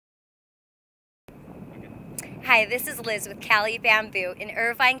Hi, this is Liz with Cali Bamboo in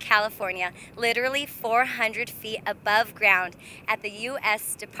Irvine, California, literally 400 feet above ground at the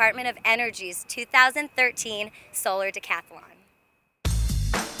U.S. Department of Energy's 2013 Solar Decathlon.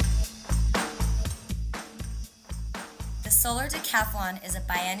 The Solar Decathlon is a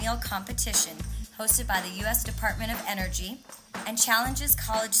biennial competition hosted by the U.S. Department of Energy and challenges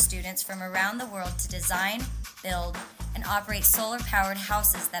college students from around the world to design, build, and operate solar-powered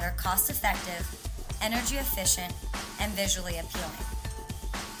houses that are cost-effective, energy efficient, and visually appealing.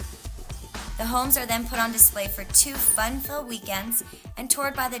 The homes are then put on display for 2 fun-filled weekends and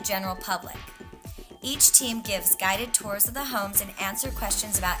toured by the general public. Each team gives guided tours of the homes and answer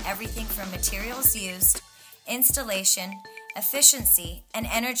questions about everything from materials used, installation, efficiency, and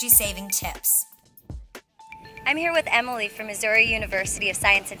energy-saving tips. I'm here with Emily from Missouri University of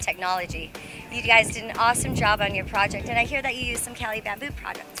Science and Technology. You guys did an awesome job on your project, and I hear that you used some Cali Bamboo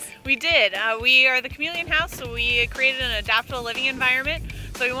products. We did. We are the chameleon house, so we created an adaptable living environment.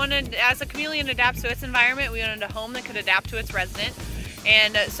 So we wanted, as a chameleon adapts to its environment, we wanted a home that could adapt to its resident.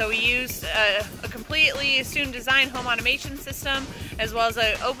 And so we used a completely student-designed home automation system, as well as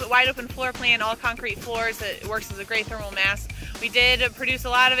a wide open floor plan, all concrete floors that works as a great thermal mass. We did produce a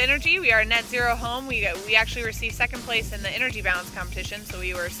lot of energy. We are a net zero home. We actually received second place in the energy balance competition, so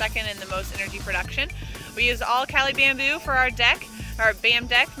we were second in the most energy production. We used all Cali Bamboo for our deck, our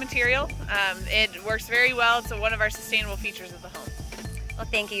BamDeck material. It works very well. It's one of our sustainable features of the home. Well,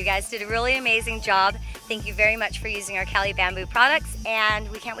 thank you. You guys did a really amazing job. Thank you very much for using our Cali Bamboo products, and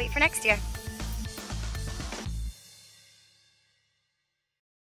we can't wait for next year.